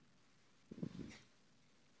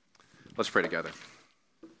Let's pray together.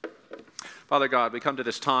 Father God, we come to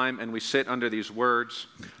this time and we sit under these words.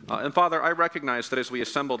 And Father, I recognize that as we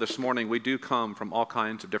assemble this morning, we do come from all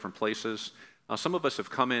kinds of different places. Some of us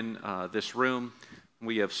have come in this room.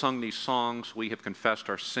 We have sung these songs. We have confessed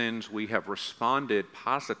our sins. We have responded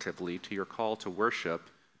positively to your call to worship.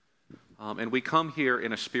 And we come here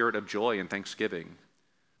in a spirit of joy and thanksgiving.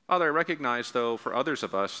 Father, I recognize, though, for others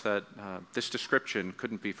of us that this description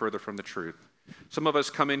couldn't be further from the truth. Some of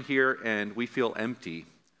us come in here and we feel empty.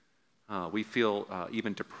 We feel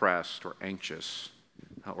even depressed or anxious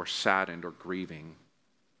or saddened or grieving.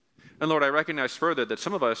 And Lord, I recognize further that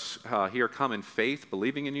some of us here come in faith,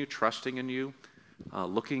 believing in you, trusting in you,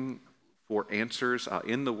 looking for answers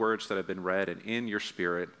in the words that have been read and in your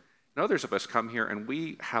Spirit. And others of us come here and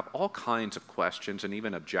we have all kinds of questions and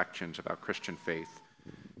even objections about Christian faith.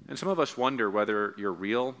 And some of us wonder whether you're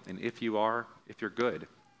real, and if you are, if you're good.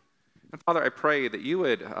 And Father, I pray that you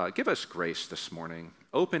would give us grace this morning.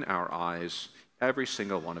 Open our eyes, every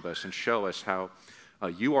single one of us, and show us how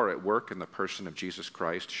you are at work in the person of Jesus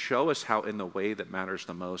Christ. Show us how in the way that matters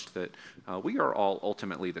the most that we are all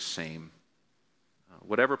ultimately the same.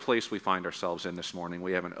 Whatever place we find ourselves in this morning,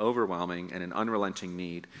 we have an overwhelming and an unrelenting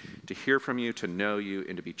need to hear from you, to know you,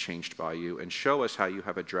 and to be changed by you. And show us how you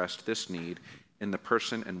have addressed this need in the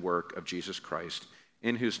person and work of Jesus Christ,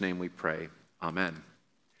 in whose name we pray. Amen.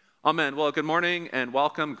 Amen. Well, good morning and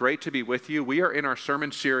welcome. Great to be with you. We are in our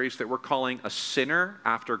sermon series that we're calling A Sinner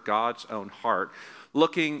After God's Own Heart,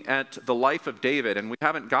 looking at the life of David. And we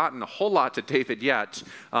haven't gotten a whole lot to David yet,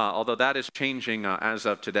 although that is changing as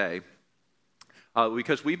of today,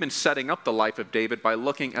 because we've been setting up the life of David by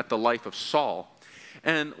looking at the life of Saul.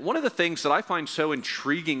 And one of the things that I find so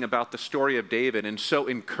intriguing about the story of David and so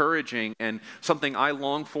encouraging and something I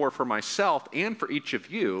long for myself and for each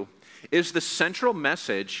of you is the central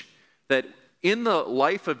message that in the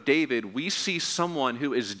life of David, we see someone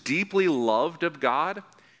who is deeply loved of God,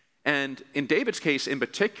 and in David's case in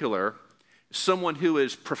particular, someone who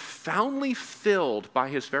is profoundly filled by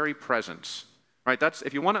his very presence. Right? That's,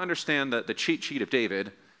 if you want to understand the cheat sheet of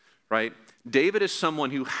David, right? David is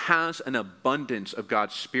someone who has an abundance of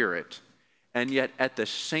God's Spirit, and yet at the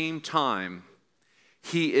same time,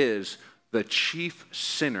 he is the chief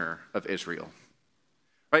sinner of Israel.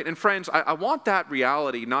 Right? And friends, I want that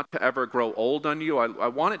reality not to ever grow old on you. I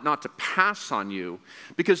want it not to pass on you,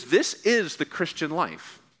 because this is the Christian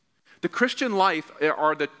life. The Christian life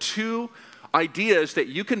are the two ideas that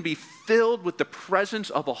you can be filled with the presence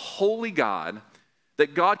of a holy God,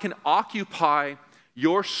 that God can occupy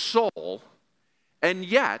your soul, and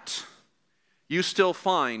yet you still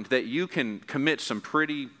find that you can commit some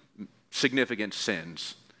pretty significant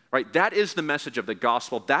sins. Right? That is the message of the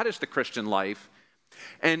gospel. That is the Christian life.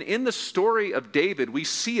 And in the story of David, we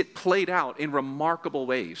see it played out in remarkable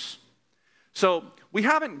ways. So we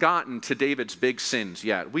haven't gotten to David's big sins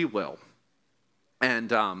yet. We will.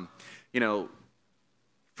 And,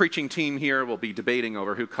 preaching team here will be debating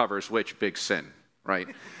over who covers which big sin, right?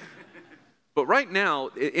 But right now,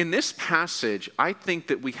 in this passage, I think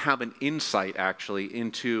that we have an insight, actually,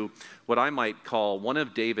 into what I might call one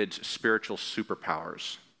of David's spiritual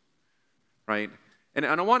superpowers, right? And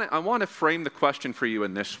I want to frame the question for you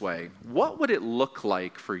in this way. What would it look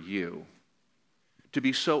like for you to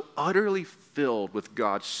be so utterly filled with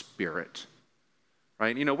God's Spirit?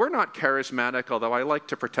 Right? You know, we're not charismatic, although I like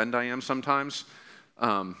to pretend I am sometimes.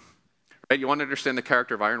 Right? You want to understand the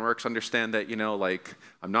character of Ironworks, understand that,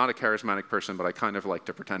 I'm not a charismatic person, but I kind of like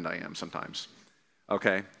to pretend I am sometimes.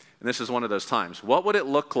 Okay? And this is one of those times. What would it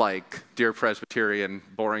look like, dear Presbyterian,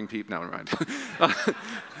 boring people? No, never mind.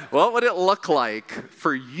 What would it look like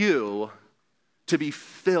for you to be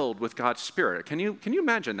filled with God's Spirit? Can you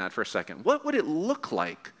imagine that for a second? What would it look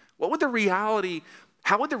like? How would the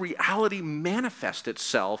reality manifest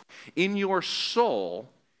itself in your soul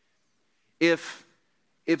if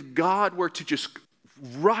God were to just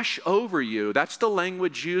rush over you? That's the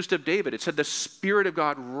language used of David. It said the Spirit of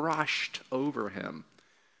God rushed over him.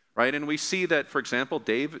 Right? And we see that, for example,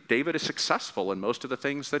 David is successful in most of the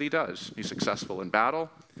things that he does. He's successful in battle.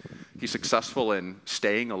 He's successful in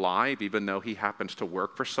staying alive, even though he happens to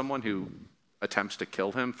work for someone who attempts to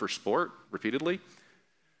kill him for sport repeatedly.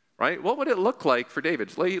 Right? What would it look like for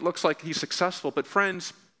David? It looks like he's successful. But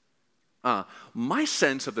friends, my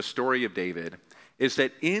sense of the story of David is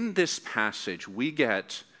that in this passage, we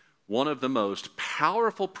get one of the most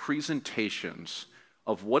powerful presentations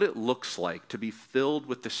of what it looks like to be filled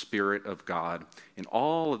with the Spirit of God in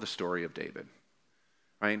all of the story of David,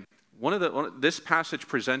 right? This passage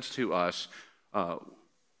presents to us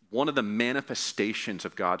one of the manifestations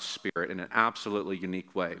of God's Spirit in an absolutely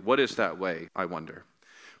unique way. What is that way, I wonder?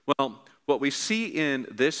 Well, what we see in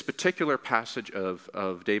this particular passage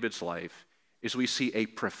of David's life is we see a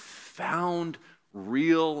profound,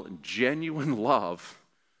 real, genuine love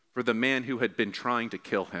for the man who had been trying to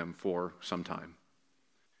kill him for some time.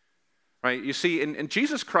 Right? You see, and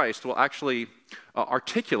Jesus Christ will actually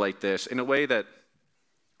articulate this in a way that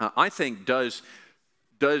I think does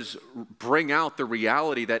bring out the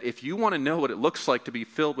reality that if you want to know what it looks like to be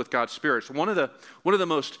filled with God's Spirit, one of the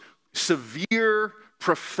most severe,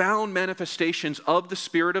 profound manifestations of the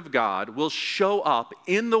Spirit of God will show up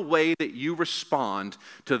in the way that you respond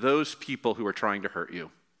to those people who are trying to hurt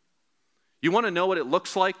you. You want to know what it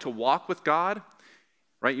looks like to walk with God,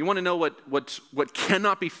 right? You want to know what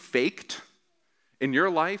cannot be faked in your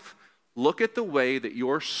life? Look at the way that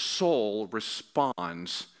your soul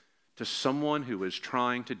responds to someone who is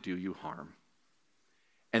trying to do you harm.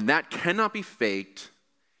 And that cannot be faked,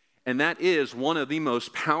 and that is one of the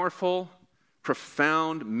most powerful,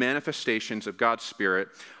 profound manifestations of God's Spirit.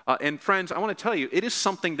 And friends, I want to tell you, it is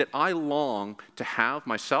something that I long to have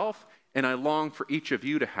myself, and I long for each of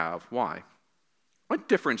you to have. Why? What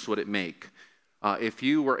difference would it make if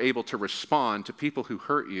you were able to respond to people who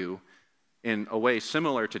hurt you in a way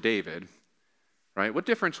similar to David, right? What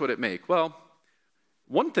difference would it make? Well,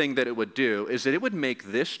 one thing that it would do is that it would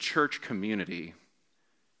make this church community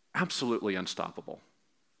absolutely unstoppable,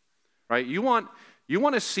 right? You want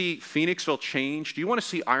to see Phoenixville change? Do you want to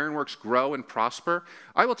see Ironworks grow and prosper?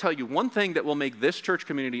 I will tell you one thing that will make this church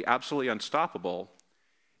community absolutely unstoppable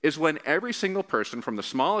is when every single person, from the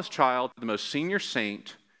smallest child to the most senior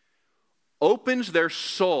saint, opens their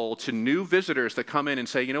soul to new visitors that come in and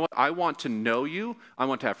say, you know what, I want to know you, I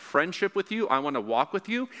want to have friendship with you, I want to walk with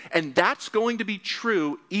you, and that's going to be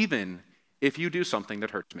true even if you do something that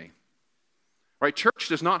hurts me. Right? Church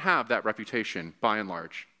does not have that reputation by and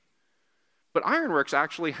large. But Ironworks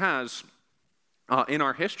actually has, in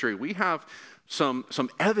our history, we have some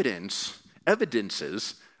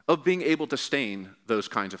evidences of being able to sustain those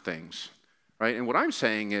kinds of things, right? And what I'm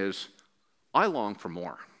saying is, I long for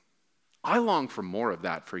more. I long for more of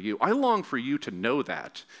that for you. I long for you to know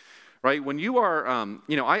that, right? When you are,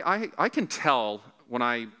 I can tell when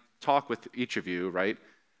I talk with each of you, right?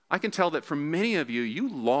 I can tell that for many of you, you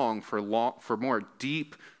long for more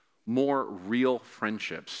deep, more real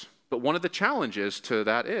friendships. But one of the challenges to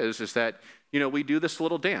that is that, we do this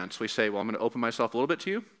little dance. We say, well, I'm going to open myself a little bit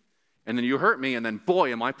to you, and then you hurt me, and then,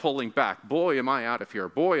 boy, am I pulling back. Boy, am I out of here.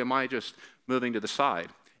 Boy, am I just moving to the side.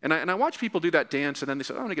 And I watch people do that dance, and then they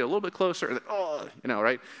say, oh, I'm going to get a little bit closer, and then,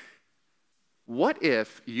 right? What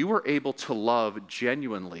if you were able to love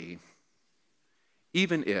genuinely,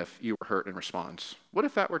 even if you were hurt in response? What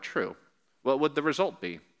if that were true? What would the result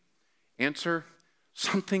be? Answer,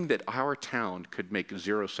 something that our town could make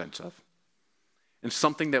zero sense of, and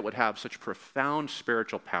something that would have such profound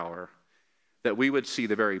spiritual power that we would see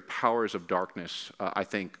the very powers of darkness, I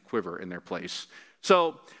think, quiver in their place.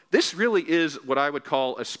 So this really is what I would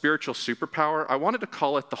call a spiritual superpower. I wanted to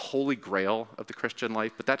call it the Holy Grail of the Christian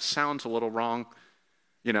life, but that sounds a little wrong,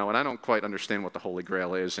 and I don't quite understand what the Holy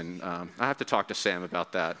Grail is, and I have to talk to Sam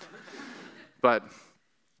about that. But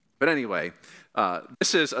anyway,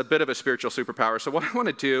 this is a bit of a spiritual superpower. So what I want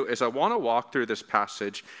to do is I want to walk through this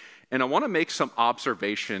passage, and I want to make some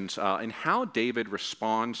observations in how David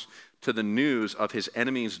responds to the news of his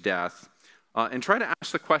enemy's death, and try to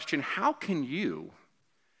ask the question, how can you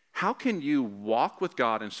walk with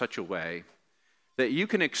God in such a way that you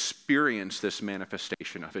can experience this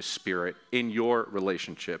manifestation of his Spirit in your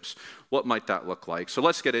relationships? What might that look like? So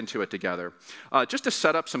let's get into it together. Just to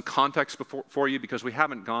set up some context for you, because we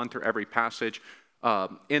haven't gone through every passage.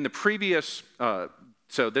 In the previous,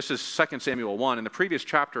 so this is 2 Samuel 1. In the previous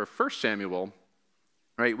chapter of 1 Samuel,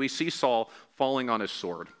 right, we see Saul falling on his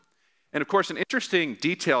sword. And of course, an interesting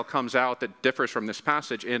detail comes out that differs from this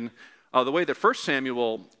passage. In the way that 1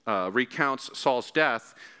 Samuel recounts Saul's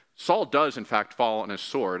death, Saul does, in fact, fall on his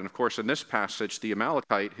sword. And of course, in this passage, the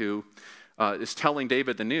Amalekite who is telling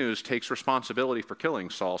David the news takes responsibility for killing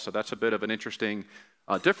Saul. So that's a bit of an interesting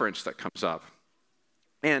difference that comes up.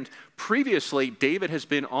 And previously, David has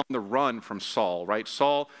been on the run from Saul, right?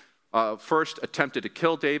 Saul first attempted to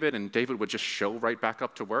kill David, and David would just show right back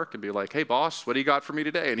up to work and be like, hey, boss, what do you got for me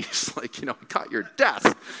today? And he's like, I got your death.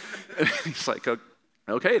 And he's like,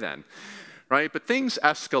 okay then, right? But things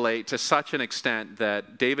escalate to such an extent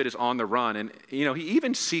that David is on the run, and, he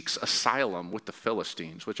even seeks asylum with the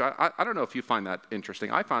Philistines, which I don't know if you find that interesting.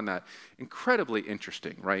 I find that incredibly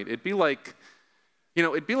interesting, right? It'd be like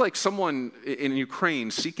someone in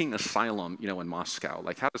Ukraine seeking asylum, in Moscow.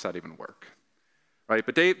 Like, how does that even work? Right,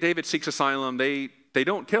 but David seeks asylum. They they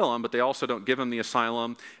don't kill him, but they also don't give him the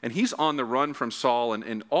asylum. And he's on the run from Saul,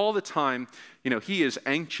 and all the time, he is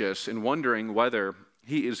anxious and wondering whether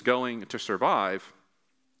he is going to survive.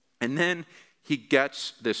 And then he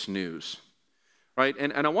gets this news, right?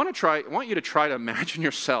 And I want you to try to imagine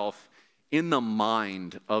yourself in the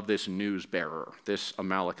mind of this news bearer, this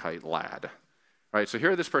Amalekite lad, right? So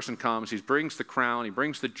here this person comes, he brings the crown, he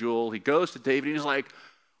brings the jewel, he goes to David, and he's like,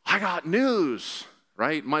 I got news,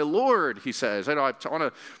 right? My Lord, he says, I want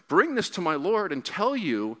to bring this to my Lord and tell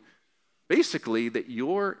you basically that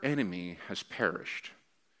your enemy has perished,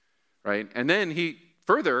 right? And then he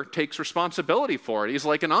further takes responsibility for it. He's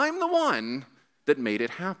like, and I'm the one that made it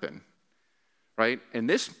happen, right? And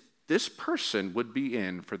this person would be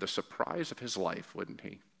in for the surprise of his life, wouldn't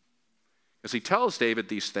he? As he tells David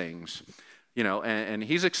these things, and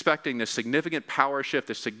he's expecting this significant power shift,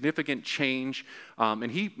 this significant change,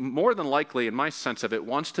 and he more than likely, in my sense of it,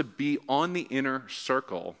 wants to be on the inner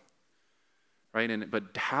circle, right?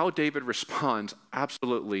 But how David responds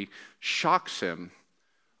absolutely shocks him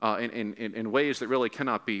in ways that really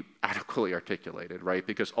cannot be adequately articulated, right?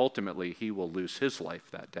 Because ultimately he will lose his life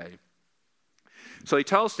that day. So he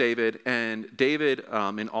tells David, and David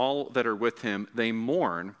and all that are with him, they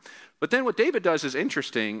mourn. But then what David does is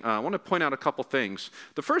interesting. I want to point out a couple things.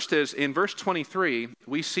 The first is, in verse 23,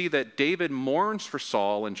 we see that David mourns for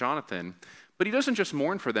Saul and Jonathan, but he doesn't just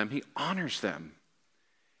mourn for them, he honors them.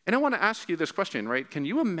 And I want to ask you this question, right? Can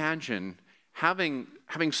you imagine having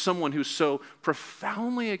someone who's so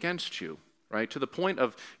profoundly against you, right? To the point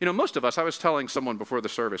of, most of us, I was telling someone before the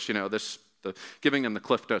service, giving them the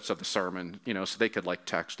cliff notes of the sermon, so they could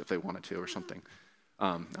text if they wanted to or something. No,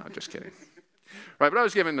 I'm just kidding. Right, but I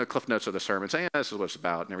was giving the cliff notes of the sermon, saying, this is what it's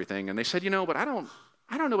about and everything. And they said, but I don't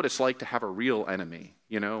know what it's like to have a real enemy,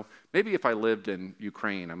 Maybe if I lived in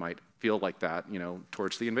Ukraine, I might feel like that,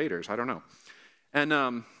 towards the invaders. I don't know.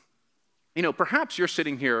 And, perhaps you're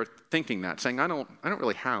sitting here thinking that, saying, I don't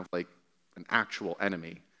really have, an actual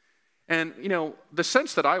enemy. And, the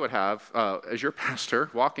sense that I would have as your pastor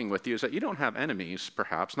walking with you is that you don't have enemies,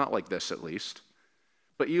 perhaps, not like this at least,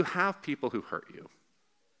 but you have people who hurt you.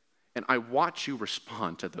 And I watch you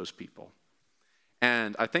respond to those people.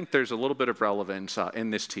 And I think there's a little bit of relevance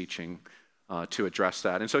in this teaching to address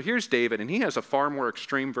that. And so here's David, and he has a far more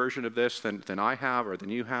extreme version of this than I have or than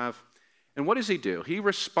you have. And what does he do? He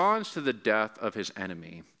responds to the death of his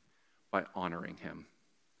enemy by honoring him.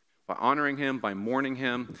 By mourning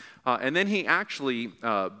him. And then he actually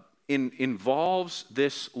involves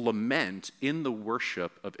this lament in the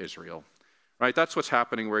worship of Israel. Right? That's what's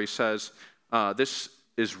happening where he says, this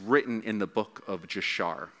is written in the book of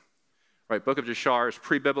Jashar. Right? Book of Jashar is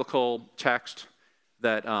pre-biblical text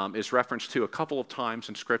that is referenced to a couple of times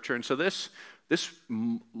in Scripture. And so this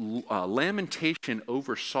lamentation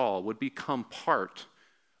over Saul would become part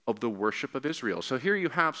of the worship of Israel. So here you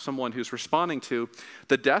have someone who's responding to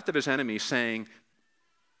the death of his enemy, saying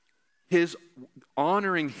his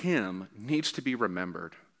honoring him needs to be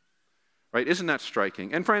remembered. Right? Isn't that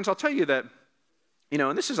striking? And friends, I'll tell you that,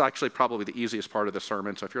 and this is actually probably the easiest part of the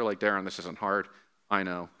sermon, so if you're like, Darren, this isn't hard, I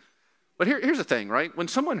know. But here's the thing, right? When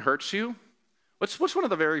someone hurts you, what's one of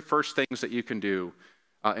the very first things that you can do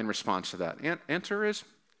in response to that? Answer is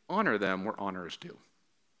honor them where honor is due.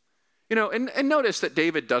 And notice that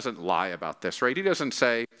David doesn't lie about this, right? He doesn't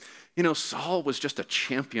say, Saul was just a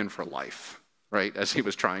champion for life, right, as he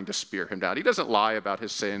was trying to spear him down. He doesn't lie about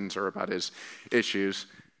his sins or about his issues.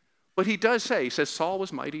 But he does say, he says, Saul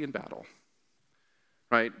was mighty in battle,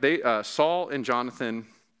 right? Saul and Jonathan,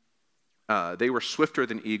 they were swifter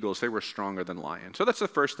than eagles. They were stronger than lions. So that's the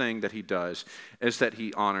first thing that he does, is that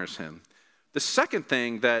he honors him. The second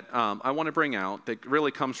thing that I want to bring out that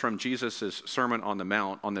really comes from Jesus' Sermon on the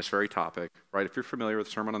Mount on this very topic, right? If you're familiar with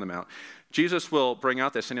the Sermon on the Mount, Jesus will bring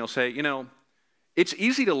out this and he'll say, it's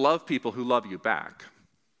easy to love people who love you back.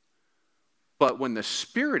 But when the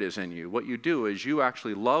Spirit is in you, what you do is you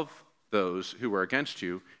actually love those who are against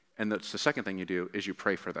you, and that's the second thing you do is you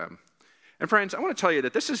pray for them. And friends, I want to tell you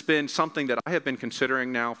that this has been something that I have been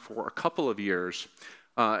considering now for a couple of years.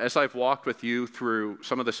 As I've walked with you through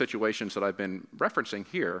some of the situations that I've been referencing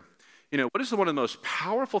here, what is one of the most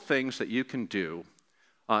powerful things that you can do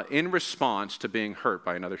in response to being hurt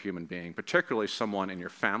by another human being, particularly someone in your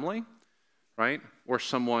family, right? Or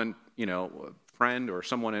someone, a friend or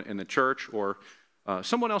someone in the church or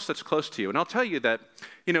someone else that's close to you. And I'll tell you that,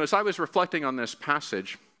 as I was reflecting on this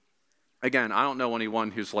passage, again, I don't know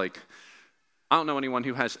anyone who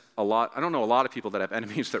has a lot of people that have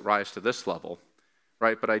enemies that rise to this level.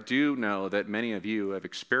 Right, but I do know that many of you have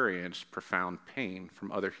experienced profound pain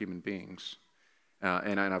from other human beings.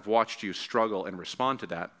 And I've watched you struggle and respond to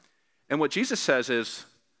that. And what Jesus says is,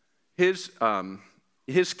 his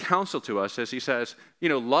counsel to us is, he says,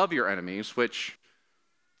 love your enemies, which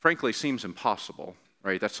frankly seems impossible,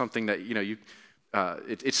 right? That's something that,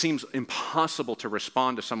 it seems impossible to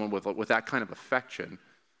respond to someone with that kind of affection.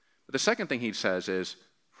 But the second thing he says is,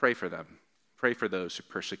 pray for them. Pray for those who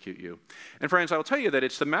persecute you. And friends, I will tell you that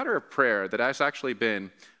it's the matter of prayer that has actually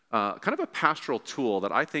been kind of a pastoral tool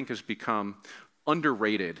that I think has become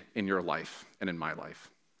underrated in your life and in my life,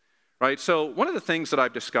 right? So one of the things that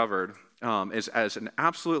I've discovered is as an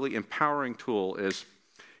absolutely empowering tool is,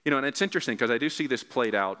 and it's interesting because I do see this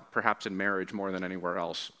played out perhaps in marriage more than anywhere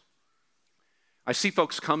else. I see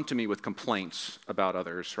folks come to me with complaints about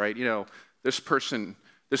others, right? This person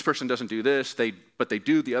doesn't do this, but they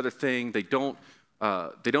do the other thing. They don't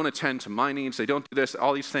attend to my needs. They don't do this,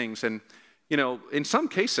 all these things. And, in some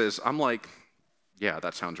cases, I'm like, yeah,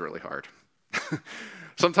 that sounds really hard.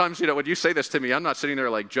 Sometimes, when you say this to me, I'm not sitting there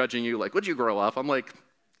like judging you, like, would you grow up? I'm like,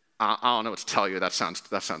 I don't know what to tell you. That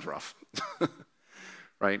sounds rough,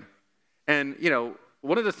 right? And,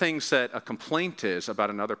 one of the things that a complaint is about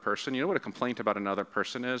another person, what a complaint about another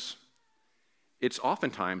person is? It's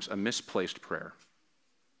oftentimes a misplaced prayer.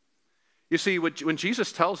 You see, when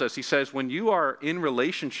Jesus tells us, he says, when you are in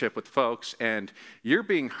relationship with folks and you're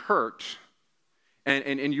being hurt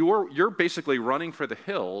and you're basically running for the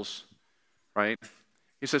hills, right?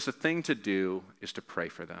 He says the thing to do is to pray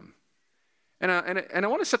for them. And I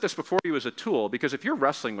want to set this before you as a tool, because if you're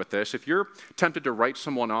wrestling with this, if you're tempted to write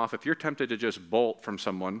someone off, if you're tempted to just bolt from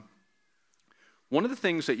someone, one of the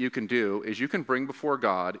things that you can do is you can bring before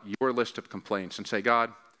God your list of complaints and say,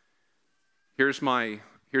 God, here's my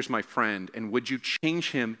friend, and would you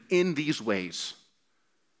change him in these ways?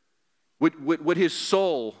 Would his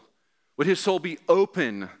soul be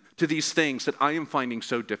open to these things that I am finding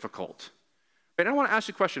so difficult? And I want to ask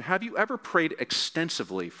you a question. Have you ever prayed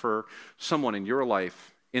extensively for someone in your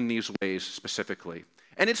life in these ways specifically?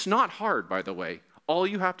 And it's not hard, by the way. All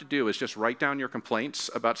you have to do is just write down your complaints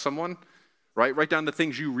about someone, right? Write down the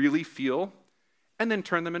things you really feel, and then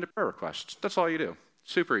turn them into prayer requests. That's all you do.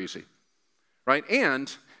 Super easy, right?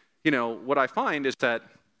 And, what I find is that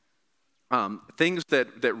things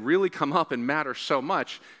that really come up and matter so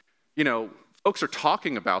much, folks are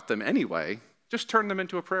talking about them anyway. Just turn them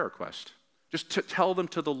into a prayer request. Just to tell them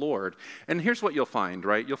to the Lord. And here's what you'll find,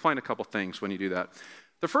 right? You'll find a couple things when you do that.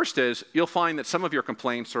 The first is you'll find that some of your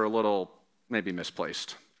complaints are a little maybe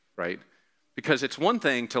misplaced, right? Because it's one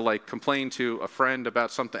thing to complain to a friend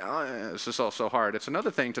about something, this is all so hard. It's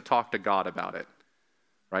another thing to talk to God about it,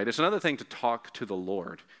 right? It's another thing to talk to the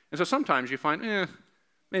Lord. And so sometimes you find,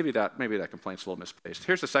 maybe that complaint's a little misplaced.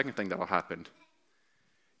 Here's the second thing that will happen.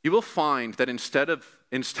 You will find that instead of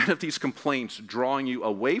these complaints drawing you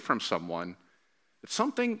away from someone, that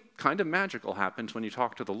something kind of magical happens when you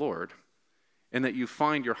talk to the Lord, and that you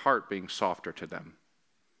find your heart being softer to them.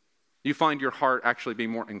 You find your heart actually being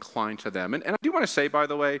more inclined to them. And I do want to say, by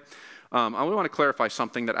the way, I want to clarify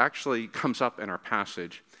something that actually comes up in our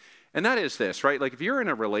passage, and that is this, right? If you're in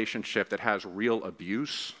a relationship that has real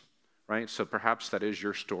abuse, right? So perhaps that is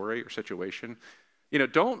your story or situation.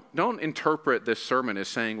 Don't interpret this sermon as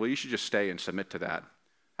saying, well, you should just stay and submit to that.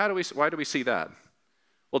 Why do we see that?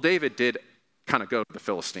 Well, David did kind of go to the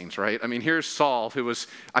Philistines, right? I mean, here's Saul, who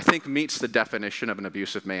I think meets the definition of an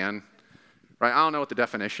abusive man, right? I don't know what the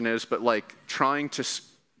definition is, but trying to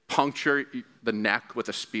puncture the neck with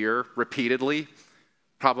a spear repeatedly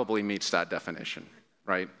probably meets that definition,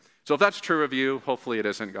 right? So if that's true of you, hopefully it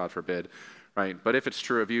isn't, God forbid, right? But if it's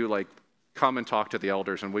true of you, come and talk to the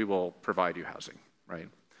elders and we will provide you housing. Right?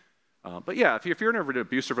 But yeah, if you're in an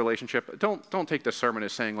abusive relationship, don't take this sermon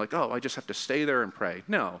as saying I just have to stay there and pray.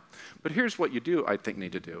 No. But here's what you do, I think,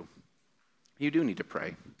 need to do. You do need to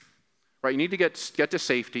pray. Right? You need to get to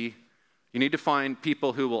safety. You need to find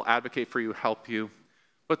people who will advocate for you, help you.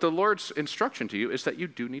 But the Lord's instruction to you is that you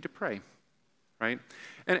do need to pray. Right?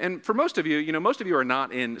 And for most of you, most of you are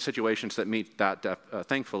not in situations that meet that,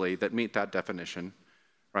 thankfully, that meet that definition.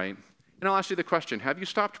 Right? And I'll ask you the question, have you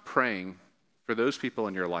stopped praying for those people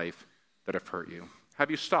in your life that have hurt you?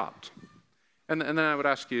 Have you stopped? And then I would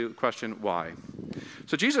ask you the question, why?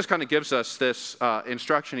 So Jesus kind of gives us this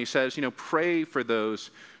instruction. He says, pray for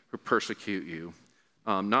those who persecute you.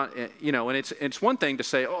 And it's one thing to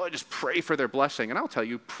say, just pray for their blessing. And I'll tell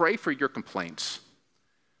you, pray for your complaints.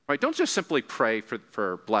 Right? Don't just simply pray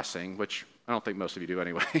for blessing, which I don't think most of you do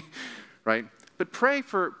anyway, right? But pray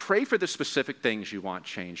for the specific things you want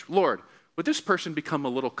changed. Lord, would this person become a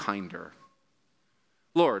little kinder?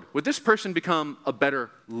 Lord, would this person become a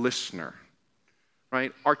better listener?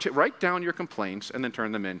 Right? Write down your complaints and then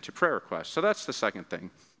turn them into prayer requests. So that's the second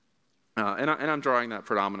thing. And I'm drawing that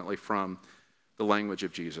predominantly from the language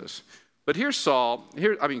of Jesus. But here's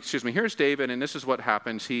here's David, and this is what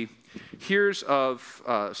happens. He hears of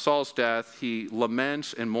Saul's death. He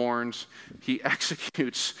laments and mourns. He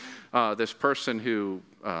executes this person who,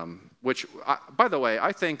 by the way,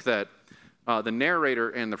 I think that the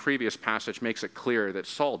narrator in the previous passage makes it clear that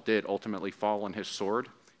Saul did ultimately fall on his sword.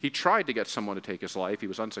 He tried to get someone to take his life. He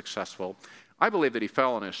was unsuccessful. I believe that he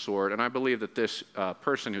fell on his sword, and I believe that this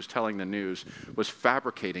person who's telling the news was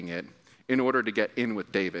fabricating it in order to get in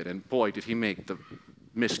with David. And boy, did he make the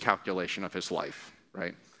miscalculation of his life,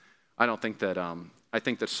 right? I don't think that, I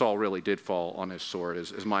think that Saul really did fall on his sword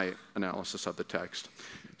is my analysis of the text.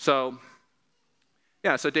 So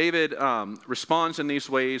David responds in these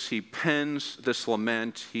ways. He pens this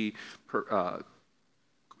lament. He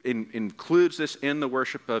includes this in the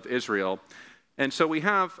worship of Israel. And so we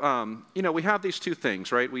have, we have these two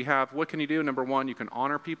things, right? We have, what can you do? Number one, you can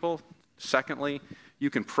honor people. Secondly, you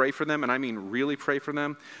can pray for them, and I mean really pray for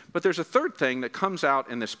them. But there's a third thing that comes out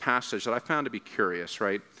in this passage that I found to be curious,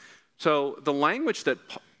 right? So the language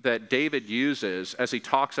that David uses as he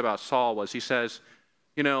talks about Saul was, he says,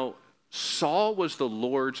 Saul was the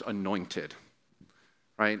Lord's anointed,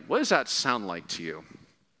 right? What does that sound like to you?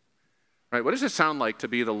 Right? What does it sound like to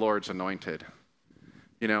be the Lord's anointed?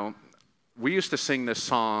 We used to sing this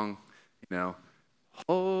song,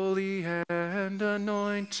 Holy and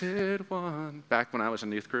Anointed One, back when I was in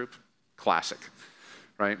the youth group. Classic,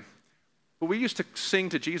 right? But we used to sing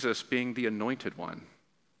to Jesus being the anointed one,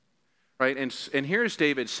 right? And here's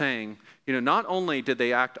David saying, not only did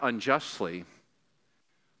they act unjustly,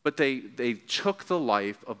 but they took the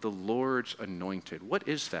life of the Lord's anointed. What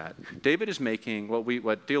is that? David is making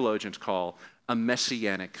what theologians call a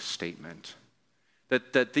messianic statement.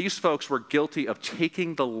 That these folks were guilty of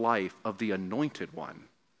taking the life of the anointed one,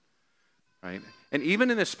 right? And even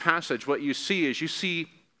in this passage, what you see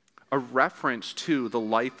a reference to the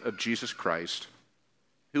life of Jesus Christ,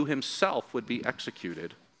 who himself would be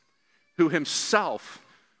executed, who himself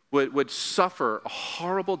would suffer a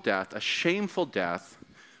horrible death, a shameful death.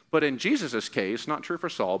 But in Jesus' case, not true for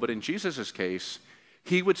Saul, but in Jesus' case,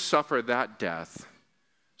 he would suffer that death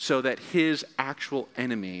so that his actual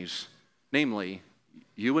enemies, namely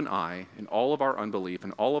you and I, in all of our unbelief,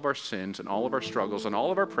 and all of our sins, and all of our struggles, and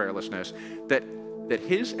all of our prayerlessness, that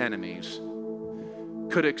his enemies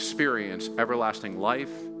could experience everlasting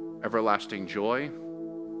life, everlasting joy,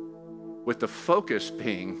 with the focus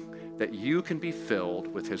being that you can be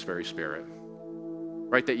filled with his very Spirit,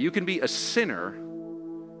 right? That you can be a sinner,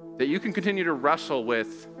 that you can continue to wrestle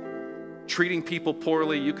with treating people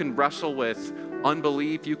poorly, you can wrestle with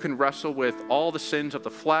unbelief, you can wrestle with all the sins of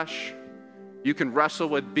the flesh, you can wrestle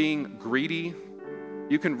with being greedy,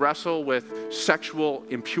 you can wrestle with sexual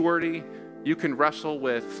impurity, you can wrestle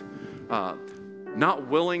with not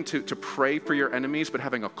willing to pray for your enemies, but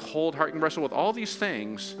having a cold heart. You can wrestle with all these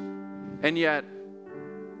things, and yet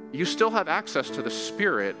you still have access to the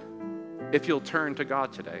Spirit if you'll turn to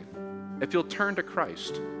God today, if you'll turn to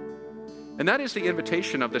Christ. And that is the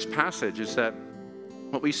invitation of this passage, is that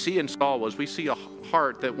what we see in Saul was we see a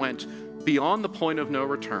heart that went beyond the point of no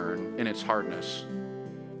return in its hardness,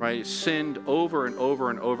 right? It sinned over and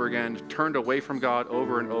over and over again, turned away from God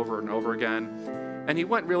over and over and over again, and he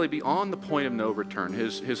went really beyond the point of no return.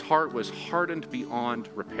 His heart was hardened beyond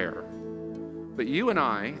repair. But you and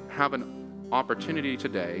I have an opportunity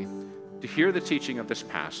today to hear the teaching of this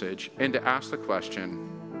passage and to ask the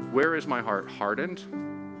question, where is my heart hardened?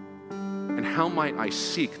 And how might I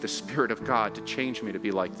seek the Spirit of God to change me to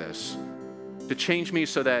be like this? To change me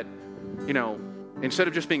so that, instead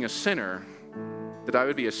of just being a sinner, that I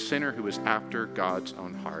would be a sinner who is after God's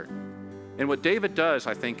own heart. And what David does,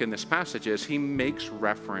 I think, in this passage is he makes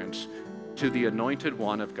reference to the anointed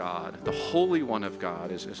one of God, the Holy One of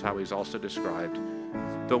God is how he's also described,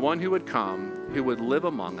 the one who would come, who would live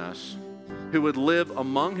among us, who would live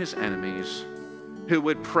among his enemies, who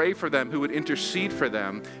would pray for them, who would intercede for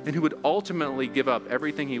them, and who would ultimately give up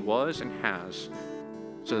everything he was and has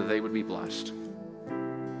so that they would be blessed.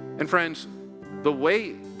 And friends, the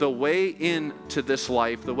way into this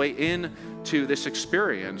life, the way into this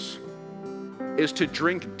experience is to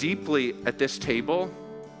drink deeply at this table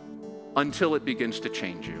until it begins to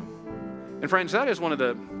change you. And friends, that is one of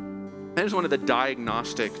the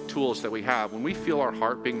diagnostic tools that we have. When we feel our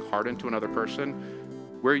heart being hardened to another person,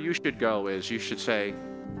 where you should go is you should say,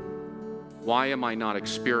 why am I not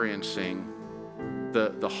experiencing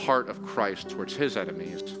the heart of Christ towards his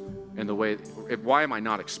enemies? And why am I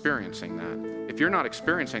not experiencing that? If you're not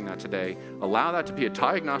experiencing that today, allow that to be a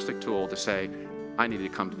diagnostic tool to say, I need to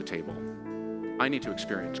come to the table. I need to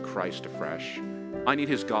experience Christ afresh. I need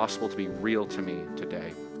his gospel to be real to me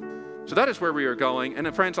today. So that is where we are going.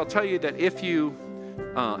 And friends, I'll tell you that if you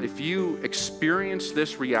experience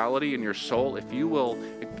this reality in your soul, if you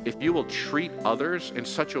will treat others in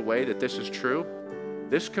such a way that this is true,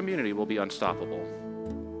 this community will be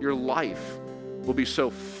unstoppable. Your life will be so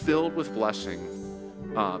filled with blessing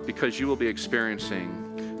because you will be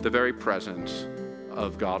experiencing the very presence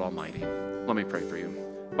of God Almighty. Let me pray for you.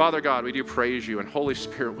 Father God, we do praise you, and Holy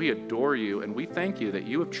Spirit, we adore you, and we thank you that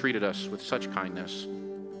you have treated us with such kindness.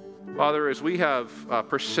 Father, as we have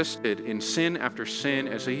persisted in sin after sin,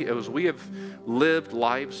 as we have lived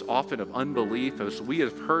lives often of unbelief, as we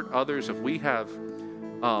have hurt others, if we have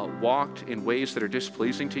walked in ways that are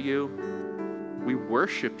displeasing to you, we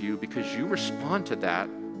worship you because you respond to that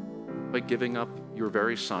by giving up your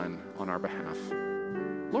very Son on our behalf.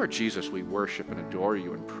 Lord Jesus, we worship and adore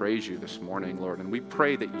you and praise you this morning, Lord, and we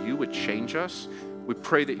pray that you would change us. We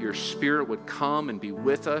pray that your Spirit would come and be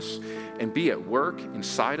with us and be at work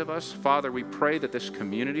inside of us. Father, we pray that this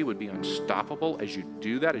community would be unstoppable as you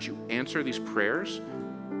do that, as you answer these prayers.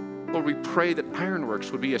 Lord, we pray that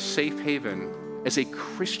Ironworks would be a safe haven as a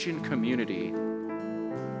Christian community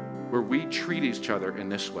where we treat each other in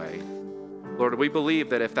this way. Lord, we believe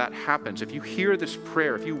that if that happens, if you hear this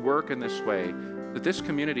prayer, if you work in this way, that this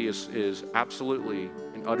community is absolutely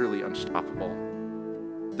and utterly unstoppable.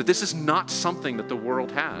 That this is not something that the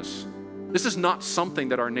world has. This is not something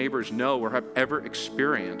that our neighbors know or have ever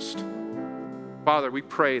experienced. Father, we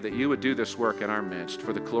pray that you would do this work in our midst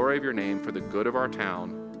for the glory of your name, for the good of our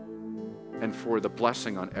town, and for the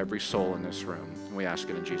blessing on every soul in this room. And we ask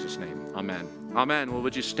it in Jesus' name. Amen. Amen. Well, would you stand?